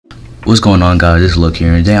What's going on, guys? It's Look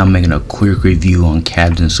here, and today I'm making a quick review on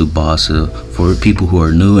Captain Tsubasa for people who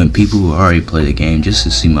are new and people who already play the game, just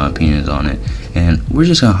to see my opinions on it. And we're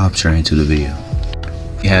just gonna hop straight into the video.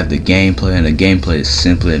 You have the gameplay, and the gameplay is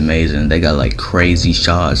simply amazing. They got like crazy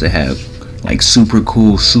shots. They have like super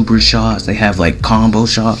cool super shots. They have like combo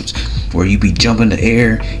shots where you be jumping the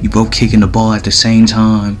air, you both kicking the ball at the same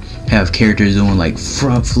time. Have characters doing like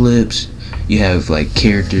front flips. You have like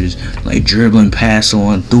characters like dribbling past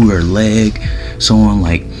someone through their leg, someone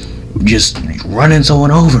like just running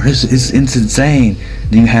someone over. It's insane.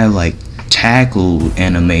 Then you have like tackle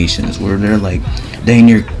animations where they're like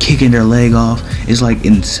they're kicking their leg off. It's like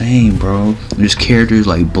insane, bro. There's characters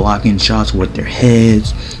like blocking shots with their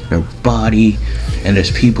heads, their body, and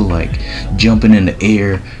there's people like jumping in the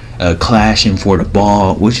air, clashing for the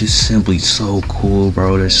ball, which is simply so cool,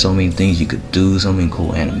 bro. There's so many things you could do, so many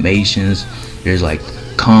cool animations. There's like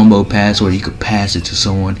combo pass where you could pass it to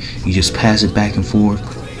someone, you just pass it back and forth,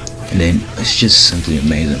 and then it's just simply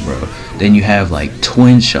amazing, bro. Then you have like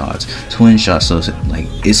twin shots, so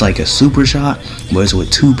it's like a super shot, but it's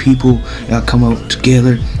with two people that come up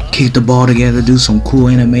together, kick the ball together, do some cool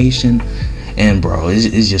animation, and bro,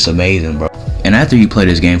 it's just amazing, bro. And after you play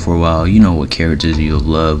this game for a while, you know what characters you'll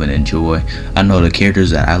love and enjoy. I know the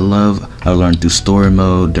characters that I love, I learned through story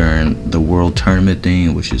mode during the world tournament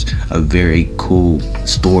thing, which is a very cool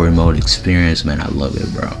story mode experience, man. I love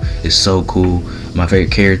it, bro. It's so cool. My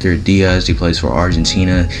favorite character, Diaz, he plays for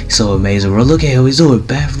Argentina. He's so amazing, bro. Look at him, he's doing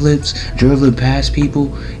backflips, dribbling past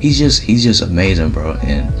people. He's just amazing, bro.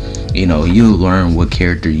 And you know, you'll learn what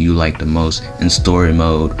character you like the most in story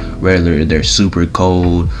mode, whether they're super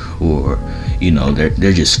cold or, you know,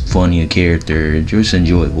 they're just funny a character, just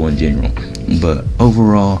enjoyable in general. But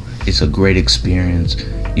overall, it's a great experience.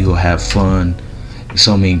 You'll have fun.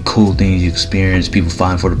 So many cool things you experience. People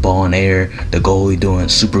fighting for the ball in the air, the goalie doing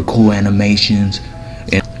super cool animations,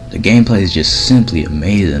 and the gameplay is just simply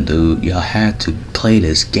amazing, dude. Y'all have to play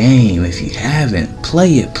this game. If you haven't,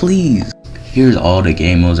 play it, please. Here's all the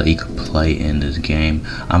game modes that you can play in this game.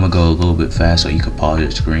 I'm gonna go a little bit fast so you can pause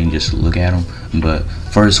your screen just to look at them. But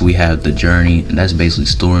first we have the journey, and that's basically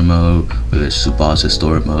story mode, whether it's Tsubasa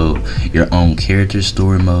story mode, your own character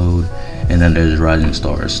story mode, and then there's Rising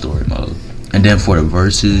Star story mode. And then for the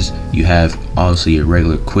versus, you have obviously your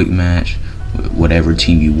regular quick match with whatever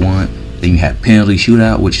team you want. Then you have penalty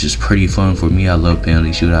shootout, which is pretty fun for me. I love penalty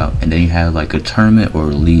shootout. And then you have like a tournament or a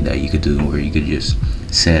league that you could do where you could just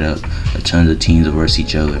set up a tons of teams versus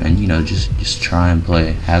each other, and you know, just try and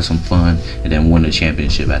play, have some fun, and then win the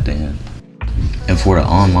championship at the end. And for the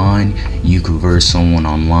online, you could verse someone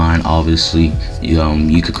online. Obviously,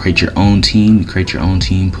 you could create your own team.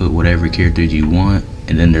 Put whatever characters you want.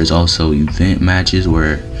 And then there's also event matches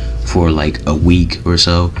where for like a week or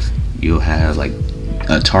so, you'll have like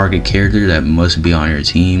a target character that must be on your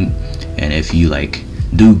team, and if you like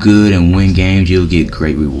do good and win games, you'll get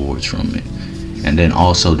great rewards from it. And then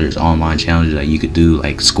also there's online challenges that you could do,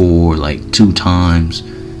 like score like 2 times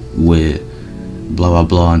with blah blah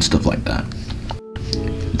blah and stuff like that.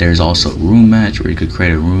 There's also a room match where you could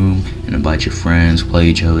create a room and invite your friends, play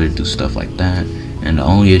each other, do stuff like that. And the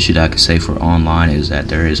only issue that I could say for online is that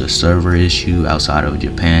there is a server issue outside of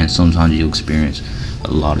Japan. Sometimes you'll experience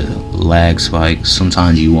a lot of lag spikes.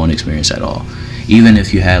 Sometimes you won't experience at all. Even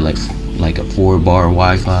if you had like a 4-bar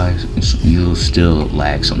Wi-Fi, you'll still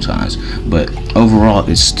lag sometimes. But overall,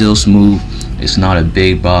 it's still smooth. It's not a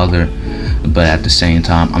big bother. But at the same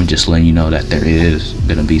time, I'm just letting you know that there is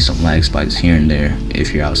gonna be some lag spikes here and there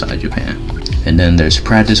if you're outside Japan. And then there's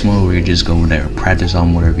practice mode where you just go over there and practice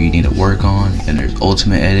on whatever you need to work on. And there's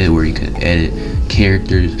ultimate edit where you can edit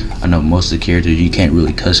characters. I know most of the characters you can't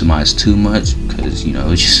really customize too much because, you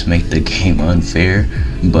know, it just make the game unfair.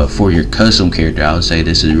 But for your custom character, I would say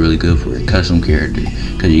this is really good for your custom character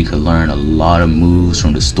because you can learn a lot of moves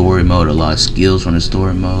from the story mode, a lot of skills from the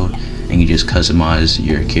story mode, and you just customize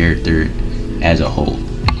your character as a whole.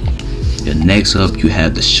 And next up, you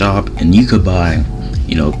have the shop, and you could buy,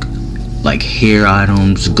 you know, like hair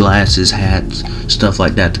items, glasses, hats, stuff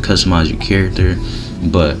like that to customize your character.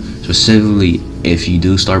 But specifically, if you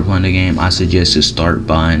do start playing the game, I suggest to start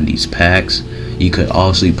buying these packs. You could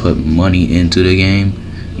also put money into the game,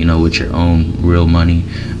 you know, with your own real money,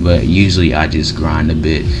 but usually I just grind a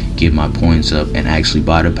bit, get my points up, and actually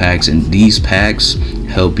buy the packs. And these packs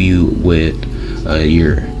help you with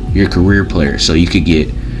your career player, so you could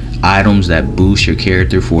get items that boost your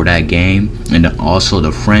character for that game. And then also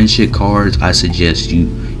the friendship cards, I suggest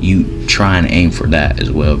you try and aim for that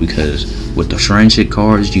as well, because with the friendship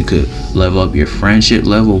cards you could level up your friendship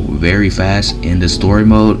level very fast in the story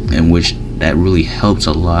mode, in which that really helps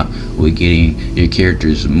a lot with getting your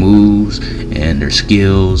characters' moves and their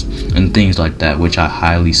skills and things like that, which I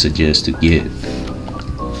highly suggest to get.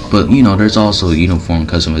 But you know, there's also uniform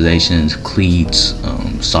customizations, cleats,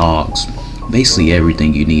 socks, basically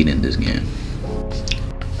everything you need in this game.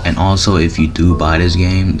 And also, if you do buy this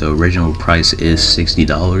game, the original price is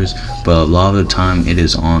 $60, but a lot of the time it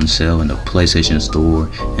is on sale in the PlayStation Store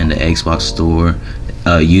and the Xbox Store.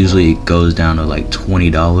 Usually it goes down to like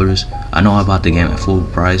 $20. I know I bought the game at full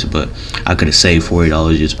price, but I could have saved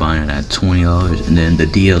 $40 just buying it at $20. And then the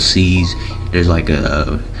DLCs, there's like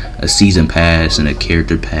a season pass and a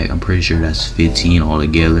character pack. I'm pretty sure that's $15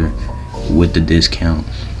 altogether with the discount.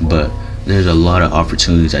 But there's a lot of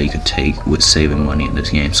opportunities that you could take with saving money in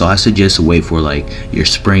this game. So I suggest to wait for like your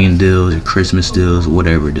spring deals, your Christmas deals,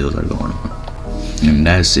 whatever deals are going on. And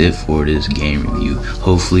that's it for this game review.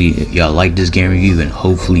 Hopefully y'all like this game review, and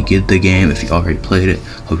hopefully get the game if you already played it.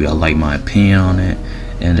 Hope y'all like my opinion on it.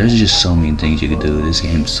 And there's just so many things you can do. This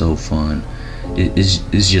game's so fun.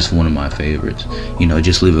 It's just one of my favorites. You know,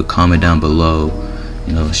 just leave a comment down below.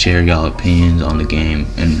 You know, share y'all opinions on the game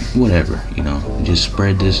and whatever. You know, just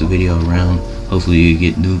spread this video around. Hopefully you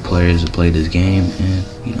get new players to play this game.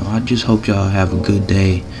 And you know, I just hope y'all have a good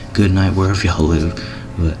day, good night, wherever y'all live.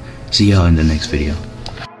 But see y'all in the next video.